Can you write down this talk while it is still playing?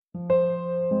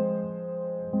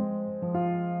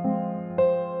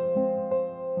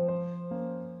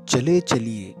चले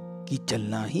चलिए कि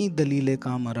चलना ही दलील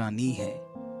कामरानी है।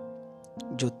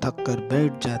 जो थक कर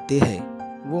बैठ जाते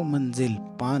हैं वो मंजिल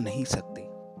पा नहीं सकते।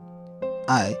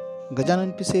 I,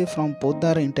 Gajanan Pise from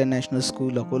Poddar International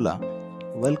School, Akola,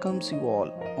 welcomes you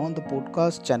all on the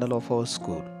podcast channel of our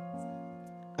school.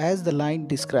 As the line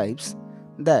describes,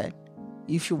 that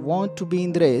if you want to be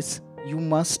in the race, you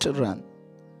must run.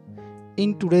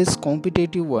 In today's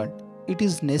competitive world, it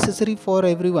is necessary for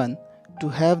everyone to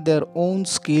have their own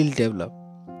skill developed.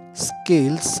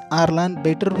 Skills are learned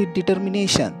better with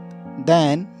determination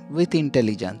than with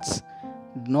intelligence.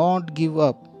 Do not give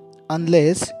up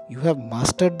unless you have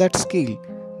mastered that skill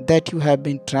that you have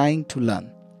been trying to learn,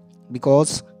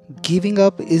 because giving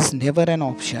up is never an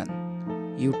option.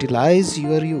 Utilize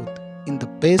your youth in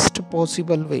the best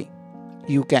possible way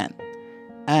you can,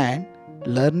 and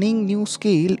learning new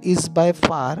skill is by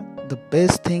far the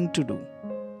best thing to do.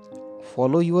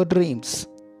 Follow your dreams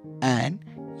and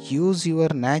use your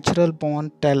natural born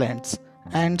talents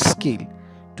and skill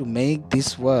to make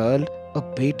this world a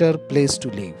better place to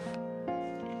live.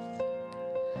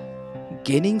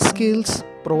 Gaining skills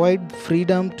provide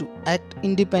freedom to act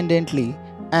independently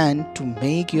and to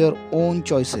make your own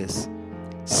choices.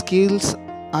 Skills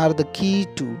are the key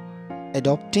to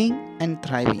adopting and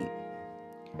thriving.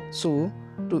 So,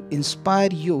 to inspire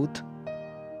youth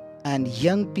and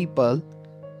young people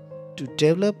to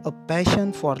develop a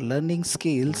passion for learning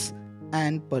skills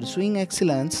and pursuing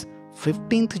excellence,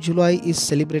 15th July is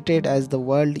celebrated as the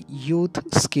World Youth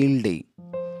Skill Day,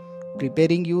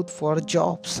 preparing youth for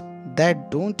jobs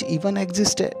that don't even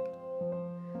exist yet.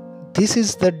 This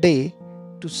is the day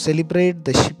to celebrate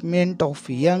the shipment of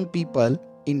young people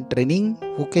in training,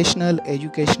 vocational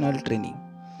educational training.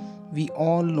 We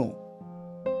all know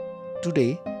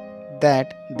today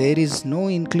that there is no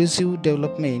inclusive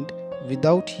development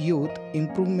without youth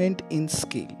improvement in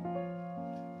skill.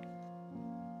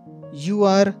 You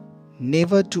are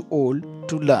never too old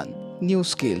to learn new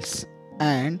skills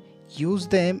and use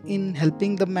them in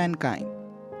helping the mankind.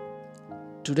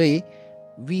 Today,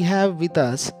 we have with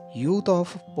us youth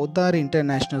of Poddar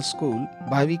International School,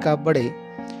 Bhavika Bade,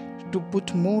 to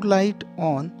put more light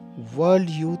on World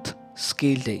Youth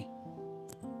Skill Day.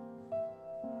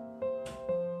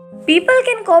 People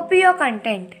can copy your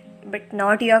content, but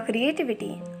not your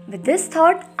creativity. With this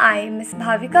thought, I, Ms.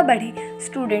 Bhavika Bade,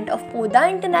 student of Poddar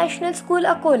International School,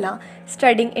 Akola,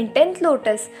 studying in 10th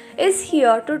Lotus, is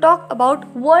here to talk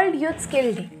about World Youth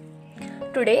Skill Day.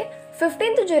 Today,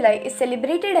 15th July is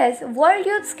celebrated as World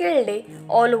Youth Skill Day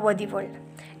all over the world.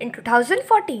 In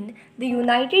 2014, the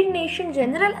United Nations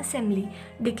General Assembly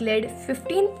declared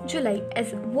 15th July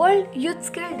as World Youth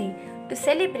Skill Day to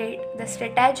celebrate the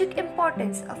strategic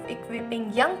importance of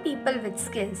equipping young people with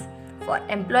skills for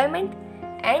employment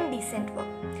and decent work.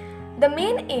 The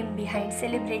main aim behind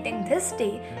celebrating this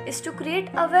day is to create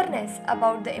awareness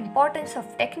about the importance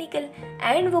of technical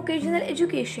and vocational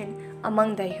education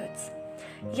among the youths.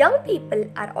 Young people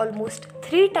are almost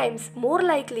 3 times more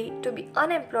likely to be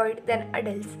unemployed than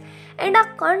adults and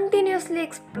are continuously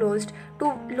exposed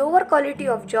to lower quality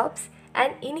of jobs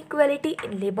and inequality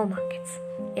in labor markets.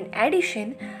 In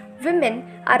addition, women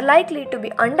are likely to be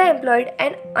underemployed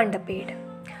and underpaid.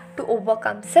 To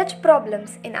overcome such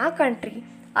problems in our country,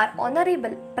 our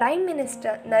Honorable Prime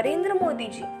Minister Narendra Modi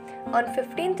ji on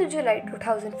 15th July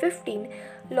 2015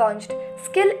 launched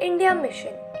Skill India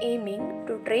Mission, aiming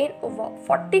to train over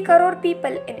 40 crore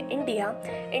people in India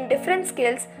in different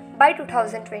skills by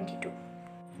 2022.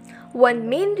 One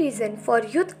main reason for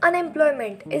youth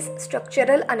unemployment is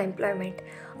structural unemployment,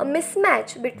 a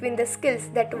mismatch between the skills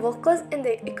that workers in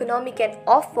the economy can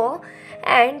offer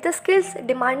and the skills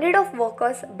demanded of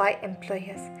workers by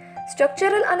employers.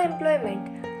 Structural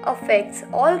unemployment affects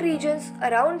all regions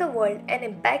around the world and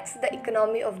impacts the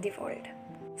economy of the world.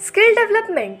 Skill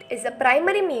development is a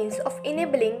primary means of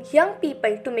enabling young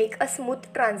people to make a smooth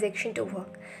transition to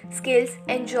work. Skills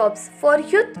and jobs for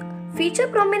youth feature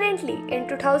prominently in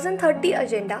 2030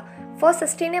 Agenda for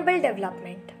Sustainable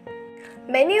Development.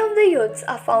 Many of the youths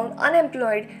are found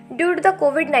unemployed due to the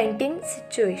COVID-19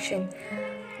 situation.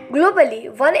 Globally,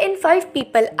 1 in 5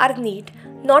 people are need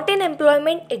not in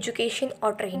employment, education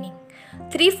or training.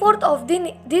 3/4 of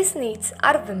these needs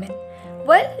are women.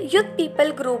 While youth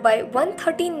people grew by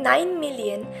 139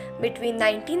 million between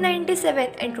 1997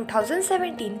 and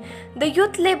 2017, the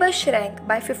youth labor shrank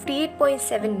by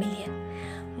 58.7 million.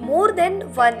 More than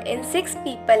 1 in 6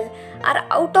 people are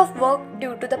out of work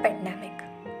due to the pandemic.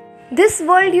 This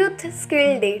World Youth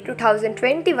Skill Day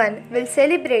 2021 will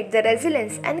celebrate the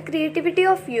resilience and creativity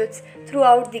of youths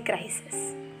throughout the crisis.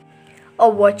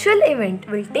 A virtual event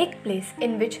will take place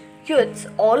in which youths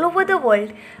all over the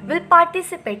world will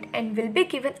participate and will be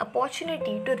given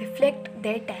opportunity to reflect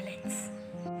their talents.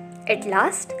 At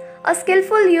last, a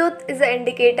skillful youth is an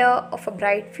indicator of a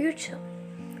bright future.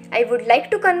 I would like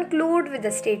to conclude with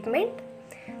a statement: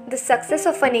 the success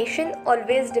of a nation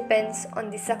always depends on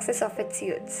the success of its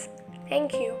youths.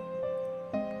 Thank you.